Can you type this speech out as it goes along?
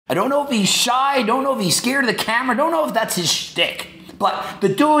I don't know if he's shy, I don't know if he's scared of the camera, I don't know if that's his shtick. But the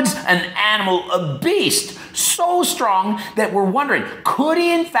dude's an animal, a beast, so strong that we're wondering, could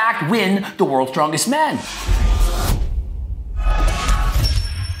he in fact win the world's strongest man?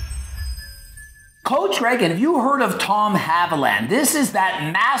 Coach Reagan, have you heard of Tom Haviland? This is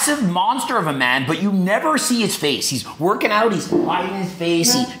that massive monster of a man, but you never see his face. He's working out, he's hiding his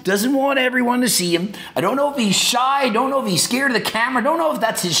face, he doesn't want everyone to see him. I don't know if he's shy, I don't know if he's scared of the camera, I don't know if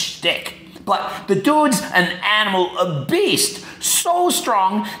that's his shtick. But the dude's an animal, a beast, so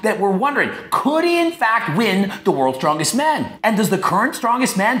strong that we're wondering, could he in fact win the world's strongest man? And does the current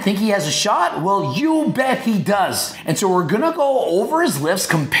strongest man think he has a shot? Well, you bet he does. And so we're gonna go over his lifts,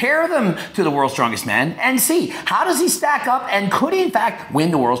 compare them to the world's strongest man, and see how does he stack up and could he in fact win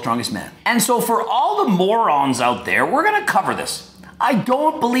the world's strongest man? And so for all the morons out there, we're gonna cover this. I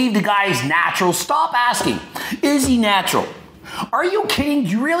don't believe the guy is natural. Stop asking. Is he natural? Are you kidding? Do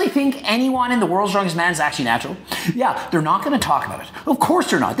you really think anyone in the world's strongest man is actually natural? Yeah, they're not going to talk about it. Of course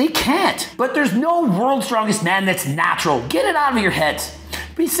they're not. They can't. But there's no world's strongest man that's natural. Get it out of your heads.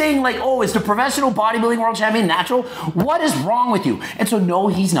 Be saying like, oh, is the professional bodybuilding world champion natural? What is wrong with you? And so no,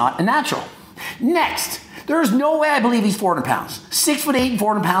 he's not a natural. Next. There's no way I believe he's 400 pounds. 6'8" and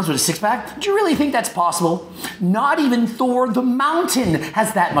 400 pounds with a six pack? Do you really think that's possible? Not even Thor the Mountain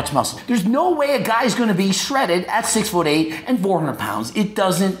has that much muscle. There's no way a guy's gonna be shredded at 6'8" and 400 pounds. It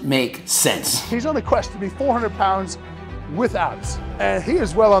doesn't make sense. He's on a quest to be 400 pounds with abs, and he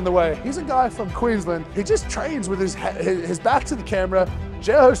is well on the way. He's a guy from Queensland. He just trains with his back to the camera,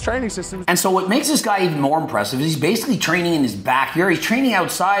 jailhouse training systems. And so what makes this guy even more impressive is he's basically training in his backyard. He's training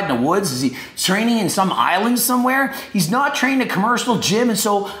outside in the woods. Is he training in some island somewhere? He's not training a commercial gym. And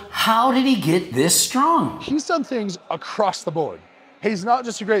so how did he get this strong? He's done things across the board. He's not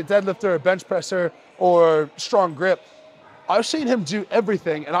just a great deadlifter, or bench presser, or strong grip. I've seen him do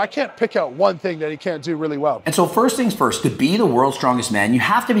everything, and I can't pick out one thing that he can't do really well. And so first things first, to be the world's strongest man, you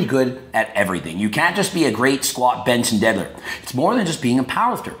have to be good at everything. You can't just be a great squat, bench, and deadlift. It's more than just being a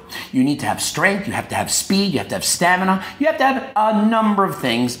powerlifter. You need to have strength, you have to have speed, you have to have stamina, you have to have a number of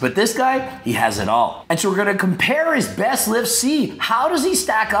things, but this guy, he has it all. And so we're gonna compare his best lifts, see how does he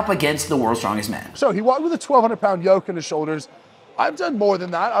stack up against the world's strongest man. So he walked with a 1,200 pound yoke in his shoulders. I've done more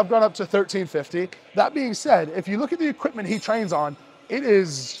than that. I've gone up to 1,350. That being said, if you look at the equipment he trains on, it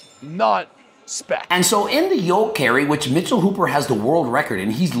is not spec. And so in the yoke carry, which Mitchell Hooper has the world record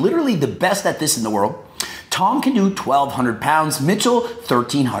in, he's literally the best at this in the world. Tom can do 1,200 pounds, Mitchell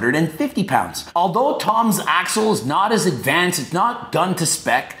 1,350 pounds. Although Tom's axle is not as advanced, it's not done to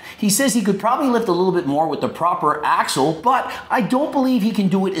spec, he says he could probably lift a little bit more with the proper axle, but I don't believe he can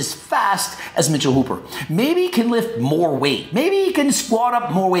do it as fast as Mitchell Hooper. Maybe he can lift more weight. Maybe he can squat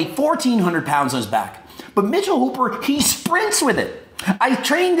up more weight, 1,400 pounds on his back. But Mitchell Hooper, he sprints with it. I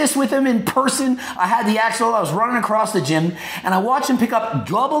trained this with him in person. I had the axle, I was running across the gym, and I watched him pick up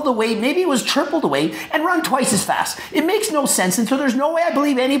double the weight, maybe it was triple the weight, and run twice as fast. It makes no sense, and so there's no way I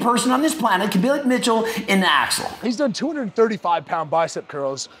believe any person on this planet can be like Mitchell in the axle. He's done 235 pound bicep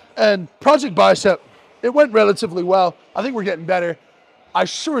curls, and Project Bicep, it went relatively well. I think we're getting better. I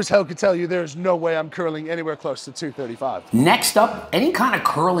sure as hell could tell you there's no way I'm curling anywhere close to 235. Next up, any kind of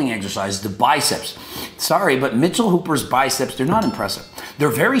curling exercise, the biceps. Sorry, but Mitchell Hooper's biceps, they're not impressive. They're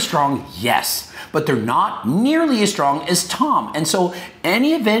very strong, yes, but they're not nearly as strong as Tom. And so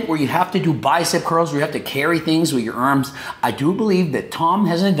any event where you have to do bicep curls, where you have to carry things with your arms, I do believe that Tom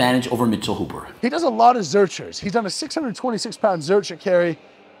has an advantage over Mitchell Hooper. He does a lot of Zerchers. He's done a 626 pound Zercher carry,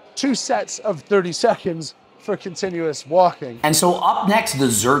 2 sets of 30 seconds, for continuous walking. And so up next, the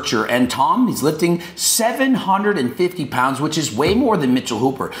Zercher, and Tom, he's lifting 750 pounds, which is way more than Mitchell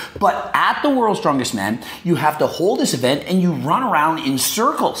Hooper. But at the World's Strongest Man, you have to hold this event and you run around in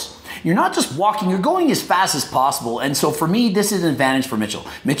circles. You're not just walking, you're going as fast as possible. And so for me, this is an advantage for Mitchell.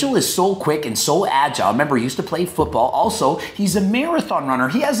 Mitchell is so quick and so agile. Remember, he used to play football. Also, he's a marathon runner.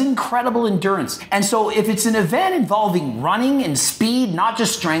 He has incredible endurance. And so if it's an event involving running and speed, not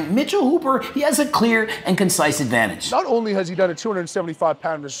just strength, Mitchell Hooper, he has a clear and concise advantage. Not only has he done a 275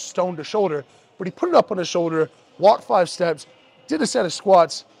 pounder stone to shoulder, but he put it up on his shoulder, walked 5 steps, did a set of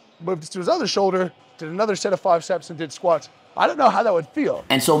squats, moved to his other shoulder, did another set of 5 steps and did squats. I don't know how that would feel.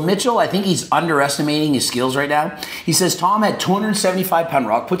 And so Mitchell, I think he's underestimating his skills right now. He says Tom had 275 pound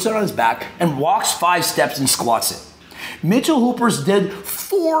rock, puts it on his back, and walks 5 steps and squats it. Mitchell Hooper's did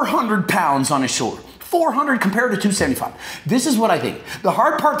 400 pounds on his shoulder. 400 compared to 275. This is what I think. The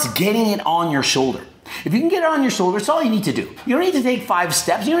hard part's getting it on your shoulder. If you can get it on your shoulder, it's all you need to do. You don't need to take 5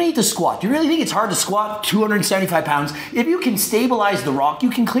 steps. You don't need to squat. Do you really think it's hard to squat 275 pounds? If you can stabilize the rock, you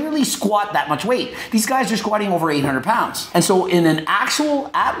can clearly squat that much weight. These guys are squatting over 800 pounds. And so in an actual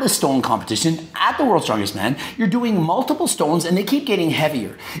Atlas stone competition at the World's Strongest Man, you're doing multiple stones and they keep getting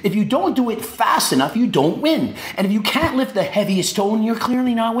heavier. If you don't do it fast enough, you don't win. And if you can't lift the heaviest stone, you're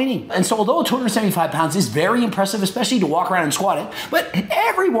clearly not winning. And so although 275 pounds is very impressive, especially to walk around and squat it, but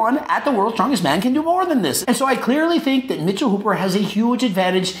everyone at the World's Strongest Man can do more than this. And so I clearly think that Mitchell Hooper has a huge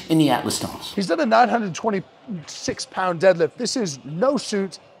advantage in the Atlas stones. He's done a 926-pound deadlift. This is no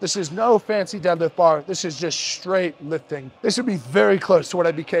suit. This is no fancy deadlift bar. This is just straight lifting. This would be very close to what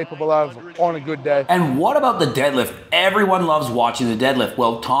I'd be capable of on a good day. And what about the deadlift? Everyone loves watching the deadlift.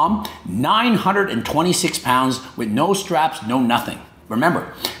 Well, Tom, 926 pounds with no straps, no nothing.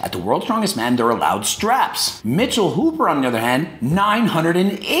 Remember, at the World's Strongest Man, they're allowed straps. Mitchell Hooper, on the other hand,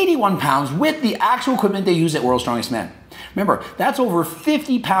 981 pounds with the actual equipment they use at World's Strongest Man. Remember, that's over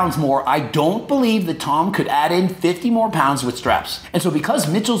 50 pounds more. I don't believe that Tom could add in 50 more pounds with straps. And so because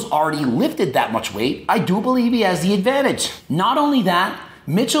Mitchell's already lifted that much weight, I do believe he has the advantage. Not only that,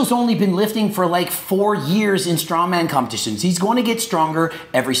 Mitchell's only been lifting for like 4 years in strongman competitions. He's going to get stronger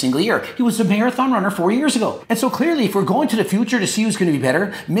every single year. He was a marathon runner 4 years ago. And so clearly, if we're going to the future to see who's going to be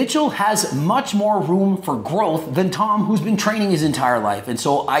better, Mitchell has much more room for growth than Tom, who's been training his entire life. And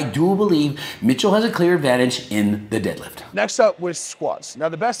so I do believe Mitchell has a clear advantage in the deadlift. Next up was squats. Now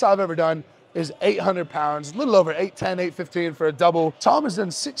the best I've ever done is 800 pounds, a little over 810, 815 for a double. Tom has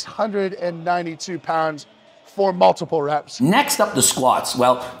done 692 pounds for multiple reps. Next up, the squats.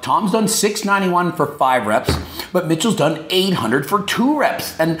 Well, Tom's done 691 for 5 reps, but Mitchell's done 800 for 2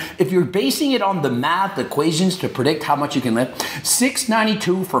 reps. And if you're basing it on the math equations to predict how much you can lift,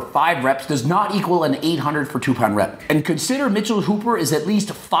 692 for 5 reps does not equal an 800 for 2-pound rep. And consider Mitchell Hooper is at least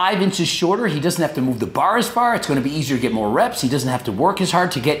 5 inches shorter. He doesn't have to move the bar as far. It's going to be easier to get more reps. He doesn't have to work as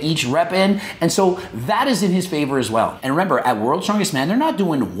hard to get each rep in. And so that is in his favor as well. And remember, at World's Strongest Man, they're not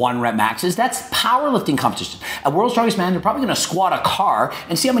doing 1 rep maxes. That's powerlifting competition. At World's Strongest Man, they're probably going to squat a car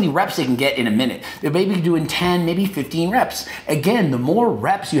and see how many reps they can get in a minute. They're maybe doing 10, maybe 15 reps. Again, the more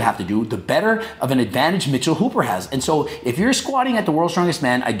reps you have to do, the better of an advantage Mitchell Hooper has. And so if you're squatting at the World's Strongest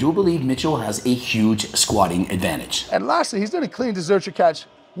Man, I do believe Mitchell has a huge squatting advantage. And lastly, he's done a clean deserter catch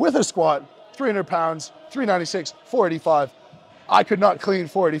with a squat, 300 pounds, 396, 485. I could not clean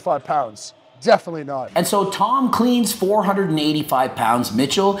 485 pounds. Definitely not. And so Tom cleans 485 pounds.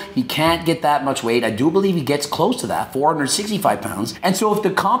 Mitchell, he can't get that much weight. I do believe he gets close to that, 465 pounds. And so if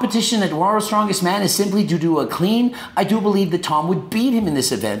the competition at World's Strongest Man is simply to do a clean, I do believe that Tom would beat him in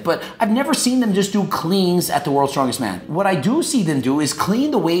this event. But I've never seen them just do cleans at the World's Strongest Man. What I do see them do is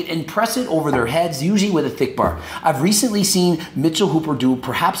clean the weight and press it over their heads, usually with a thick bar. I've recently seen Mitchell Hooper do,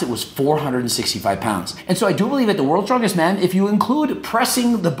 perhaps it was 465 pounds. And so I do believe at the World's Strongest Man, if you include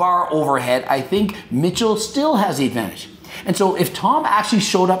pressing the bar overhead, I think Mitchell still has the advantage. And so if Tom actually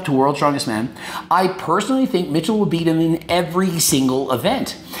showed up to World's Strongest Man, I personally think Mitchell would beat him in every single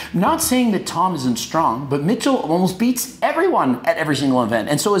event. I'm not saying that Tom isn't strong, but Mitchell almost beats everyone at every single event.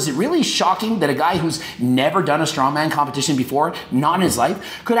 And so is it really shocking that a guy who's never done a strongman competition before, not in his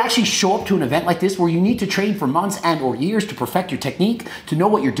life, could actually show up to an event like this where you need to train for months and or years to perfect your technique, to know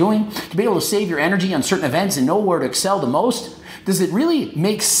what you're doing, to be able to save your energy on certain events and know where to excel the most? Does it really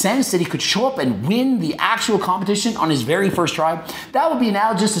make sense that he could show up and win the actual competition on his very first try? That would be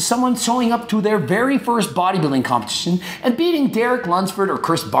analogous to someone showing up to their very first bodybuilding competition and beating Derek Lunsford or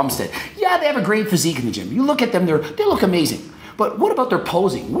Chris Bumstead. Yeah, they have a great physique in the gym. You look at them, they look amazing. But what about their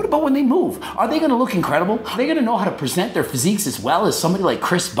posing? What about when they move? Are they going to look incredible? Are they going to know how to present their physiques as well as somebody like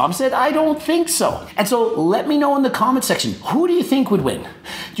Chris Bumstead? I don't think so. And so let me know in the comment section, who do you think would win?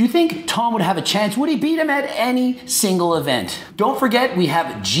 Do you think Tom would have a chance? Would he beat him at any single event? Don't forget, we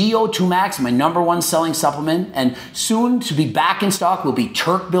have GO2 Max, my #1 selling supplement, and soon to be back in stock will be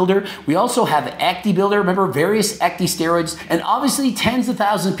Turk Builder. We also have Ecti Builder, remember various Ecti steroids, and obviously tens of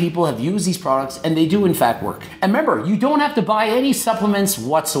thousands of people have used these products and they do in fact work. And remember, you don't have to buy any supplements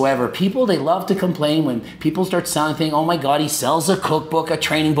whatsoever. People, they love to complain when people start selling things. Oh my God, he sells a cookbook, a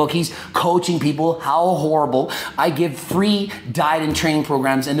training book. He's coaching people. How horrible. I give free diet and training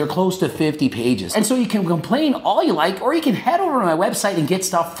programs and they're close to 50 pages. And so you can complain all you like, or you can head over to my website and get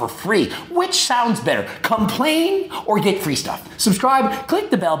stuff for free. Which sounds better? Complain or get free stuff? Subscribe, click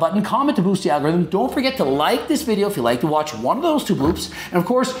the bell button, comment to boost the algorithm. Don't forget to like this video if you like to watch one of those 2 bloops. And of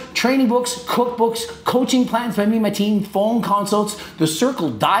course, training books, cookbooks, coaching plans by me and my team, phone consults, the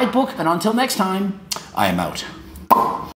Circle Diet book, and until next time, I am out.